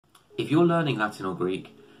If you're learning Latin or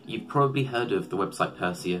Greek, you've probably heard of the website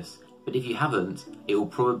Perseus, but if you haven't, it will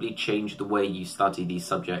probably change the way you study these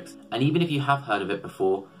subjects. And even if you have heard of it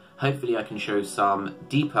before, hopefully I can show some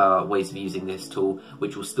deeper ways of using this tool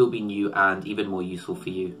which will still be new and even more useful for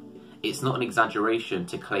you. It's not an exaggeration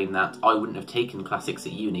to claim that I wouldn't have taken classics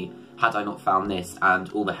at uni had I not found this and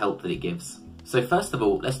all the help that it gives. So first of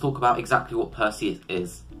all, let's talk about exactly what Perseus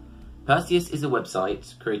is. Perseus is a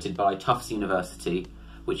website created by Tufts University,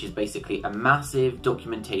 which is basically a massive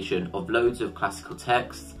documentation of loads of classical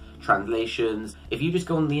texts, translations. If you just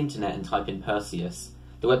go on the internet and type in Perseus,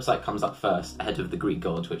 the website comes up first, ahead of the Greek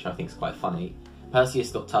god, which I think is quite funny.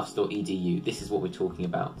 Perseus.tufts.edu, this is what we're talking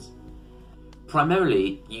about.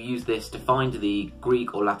 Primarily, you use this to find the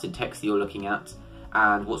Greek or Latin text that you're looking at,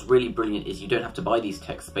 and what's really brilliant is you don't have to buy these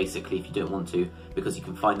texts basically if you don't want to, because you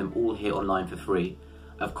can find them all here online for free.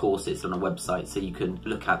 Of course, it's on a website, so you can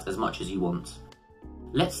look at as much as you want.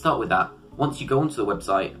 Let's start with that. Once you go onto the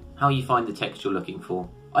website, how you find the text you're looking for.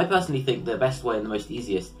 I personally think the best way and the most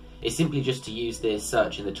easiest is simply just to use this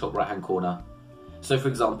search in the top right hand corner. So for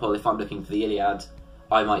example, if I'm looking for the Iliad,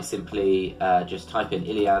 I might simply just type in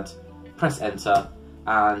Iliad, press enter,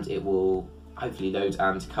 and it will hopefully load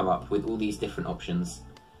and come up with all these different options.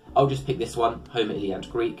 I'll just pick this one, Homer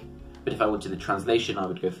Iliad Greek, but if I wanted the translation I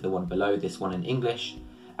would go for the one below, this one in English,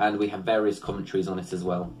 and we have various commentaries on it as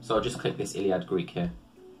well. So I'll just click this Iliad Greek here.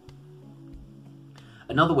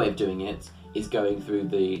 Another way of doing it is going through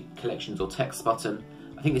the collections or text button.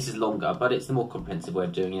 I think this is longer, but it's the more comprehensive way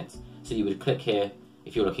of doing it. So you would click here.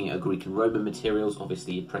 If you're looking at Greek and Roman materials,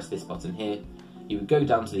 obviously you'd press this button here. You would go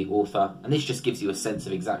down to the author, and this just gives you a sense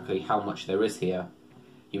of exactly how much there is here.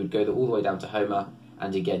 You would go all the way down to Homer,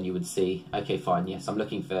 and again you would see, okay fine, yes, I'm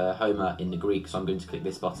looking for Homer in the Greek, so I'm going to click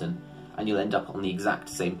this button, and you'll end up on the exact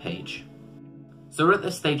same page. So we're at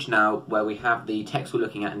this stage now where we have the text we're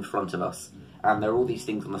looking at in front of us, and there are all these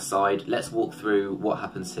things on the side. Let's walk through what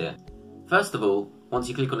happens here. First of all, once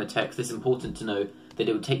you click on a text, it's important to know that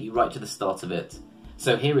it will take you right to the start of it.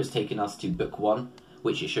 So here it's taken us to book 1,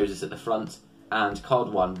 which it shows us at the front, and card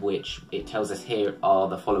 1, which it tells us here are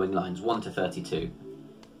the following lines, 1 to 32.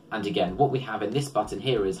 And again, what we have in this button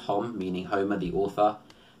here is Hom, meaning Homer, the author.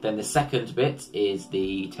 Then the second bit is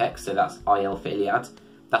the text, so that's IL for Iliad.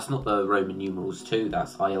 That's not the Roman numerals 2,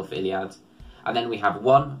 that's IL for Iliad. And then we have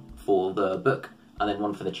 1 for the book, and then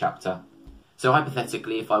 1 for the chapter. So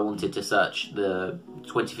hypothetically, if I wanted to search the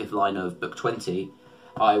 25th line of book 20,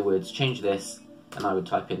 I would change this, and I would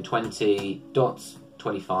type in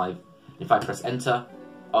 20.25. If I press enter,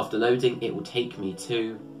 after loading, it will take me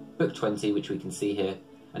to book 20, which we can see here,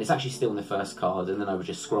 and it's actually still in the first card, and then I would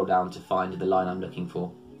just scroll down to find the line I'm looking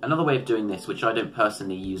for. Another way of doing this, which I don't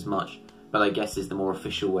personally use much, but I guess is the more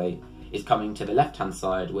official way, is coming to the left-hand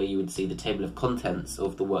side where you would see the table of contents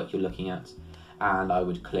of the work you're looking at, and I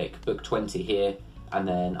would click book 20 here, and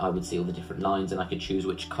then I would see all the different lines, and I could choose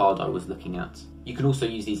which card I was looking at. You can also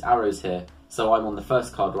use these arrows here, so I'm on the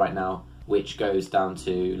first card right now, which goes down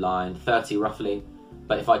to line 30 roughly,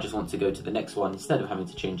 but if I just want to go to the next one, instead of having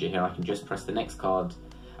to change it here, I can just press the next card,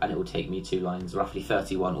 and it will take me to lines roughly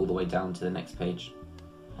 31 all the way down to the next page.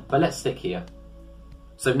 But let's stick here.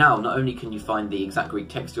 So now, not only can you find the exact Greek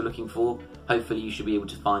text you're looking for, hopefully you should be able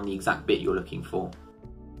to find the exact bit you're looking for.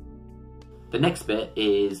 The next bit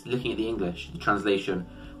is looking at the English, the translation,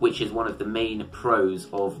 which is one of the main pros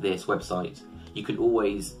of this website. You can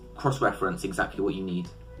always cross-reference exactly what you need.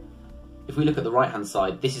 If we look at the right-hand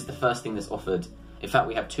side, this is the first thing that's offered. In fact,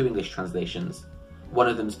 we have 2 English translations. One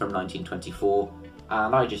of them's from 1924,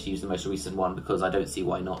 and I just use the most recent one because I don't see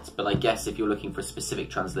why not. But I guess if you're looking for a specific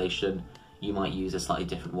translation, you might use a slightly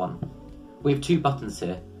different one. We have 2 buttons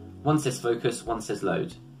here. One says focus, one says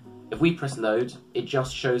load. If we press load, it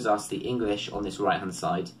just shows us the English on this right-hand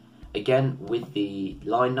side. Again, with the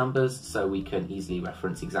line numbers, so we can easily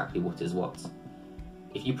reference exactly what is what.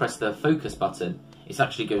 If you press the focus button, it's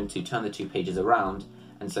actually going to turn the 2 pages around,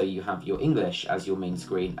 and so you have your English as your main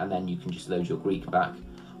screen, and then you can just load your Greek back,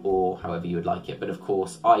 or however you would like it. But of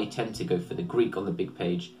course, I tend to go for the Greek on the big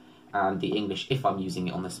page, and the English if I'm using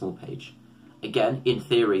it on the small page. Again, in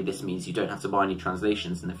theory, this means you don't have to buy any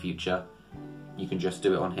translations in the future. You can just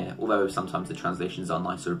do it on here, although sometimes the translations are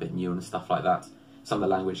nicer, a bit newer and stuff like that. Some of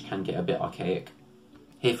the language can get a bit archaic.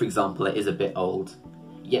 Here, for example, it is a bit old.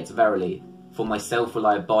 Yet verily, for myself will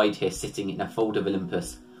I abide here sitting in a fold of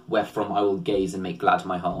Olympus, wherefrom I will gaze and make glad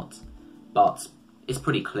my heart. But it's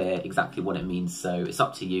pretty clear exactly what it means, so it's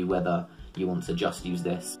up to you whether you want to just use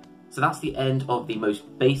this. So that's the end of the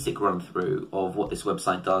most basic run through of what this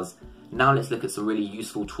website does. Now let's look at some really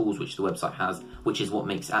useful tools which the website has, which is what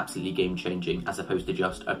makes it absolutely game changing as opposed to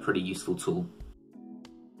just a pretty useful tool.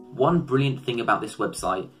 One brilliant thing about this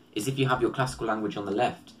website is if you have your classical language on the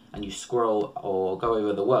left and you scroll or go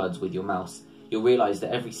over the words with your mouse, you'll realise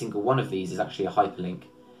that every single one of these is actually a hyperlink.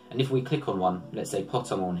 And if we click on one, let's say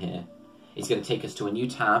Potamon here, it's going to take us to a new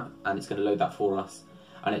tab and it's going to load that for us.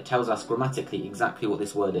 And it tells us grammatically exactly what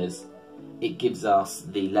this word is. It gives us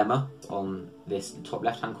the lemma on this top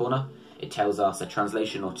left-hand corner. It tells us a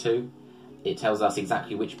translation or two. It tells us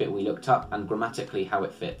exactly which bit we looked up and grammatically how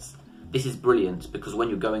it fits. This is brilliant because when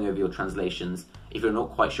you're going over your translations, if you're not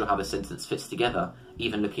quite sure how the sentence fits together,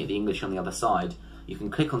 even looking at the English on the other side, you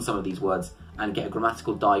can click on some of these words and get a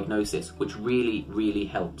grammatical diagnosis, which really, really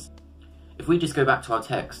helps. If we just go back to our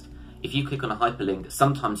text, if you click on a hyperlink,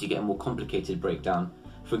 sometimes you get a more complicated breakdown.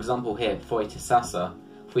 For example here, foitisasa,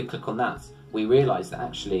 if we click on that, we realise that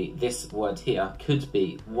actually this word here could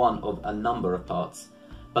be one of a number of parts.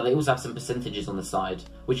 But they also have some percentages on the side,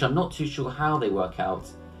 which I'm not too sure how they work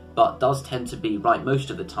out, but does tend to be right most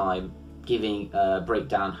of the time, giving a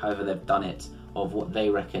breakdown, however they've done it, of what they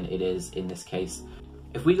reckon it is in this case.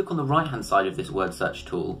 If we look on the right hand side of this word search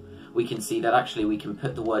tool, we can see that actually we can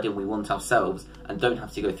put the word in we want ourselves and don't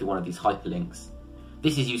have to go through one of these hyperlinks.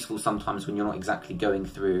 This is useful sometimes when you're not exactly going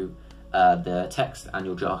through the text and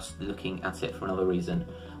you're just looking at it for another reason,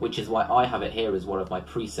 which is why I have it here as one of my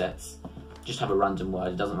presets. Just have a random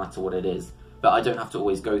word, it doesn't matter what it is, but I don't have to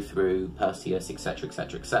always go through Perseus, etc,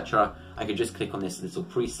 etc, etc. I can just click on this little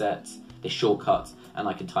preset, this shortcut, and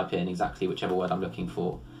I can type in exactly whichever word I'm looking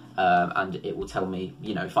for, and it will tell me,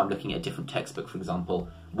 you know, if I'm looking at a different textbook, for example,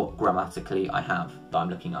 what grammatically I have that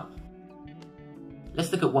I'm looking up.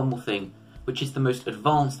 Let's look at one more thing, which is the most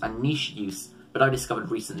advanced and niche use but I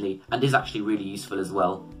discovered recently and is actually really useful as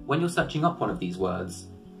well. When you're searching up one of these words,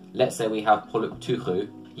 let's say we have poluktuhu,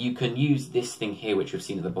 you can use this thing here which we've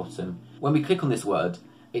seen at the bottom. When we click on this word,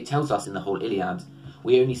 it tells us in the whole Iliad,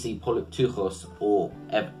 we only see poluktuchos, or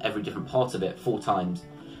every different part of it, 4 times,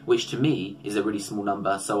 which to me is a really small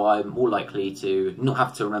number, so I'm more likely to not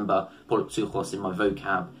have to remember poluktuchos in my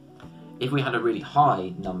vocab. If we had a really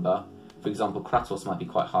high number, for example kratos might be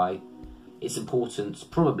quite high, it's important,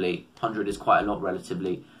 probably 100 is quite a lot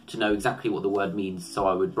relatively, to know exactly what the word means, so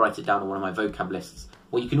I would write it down on one of my vocab lists.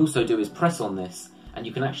 What you can also do is press on this, and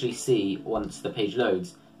you can actually see, once the page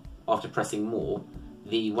loads, after pressing more,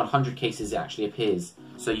 the 100 cases it actually appears.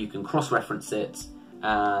 So you can cross-reference it,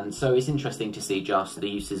 and so it's interesting to see just the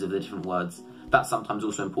uses of the different words. That's sometimes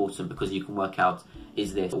also important because you can work out,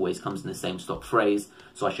 is this always comes in the same stop phrase,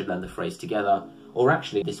 so I should learn the phrase together, or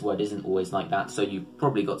actually this word isn't always like that, so you've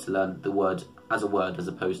probably got to learn the word as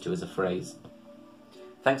opposed to as a phrase.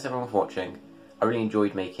 Thanks everyone for watching. I really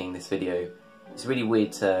enjoyed making this video. It's really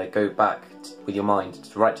weird to go back with your mind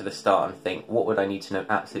right to the start and think, what would I need to know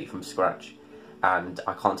absolutely from scratch? And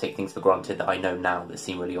I can't take things for granted that I know now that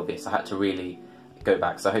seem really obvious. I had to really go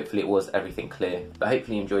back, so hopefully it was everything clear. But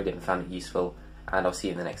hopefully you enjoyed it and found it useful, and I'll see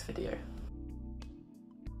you in the next video.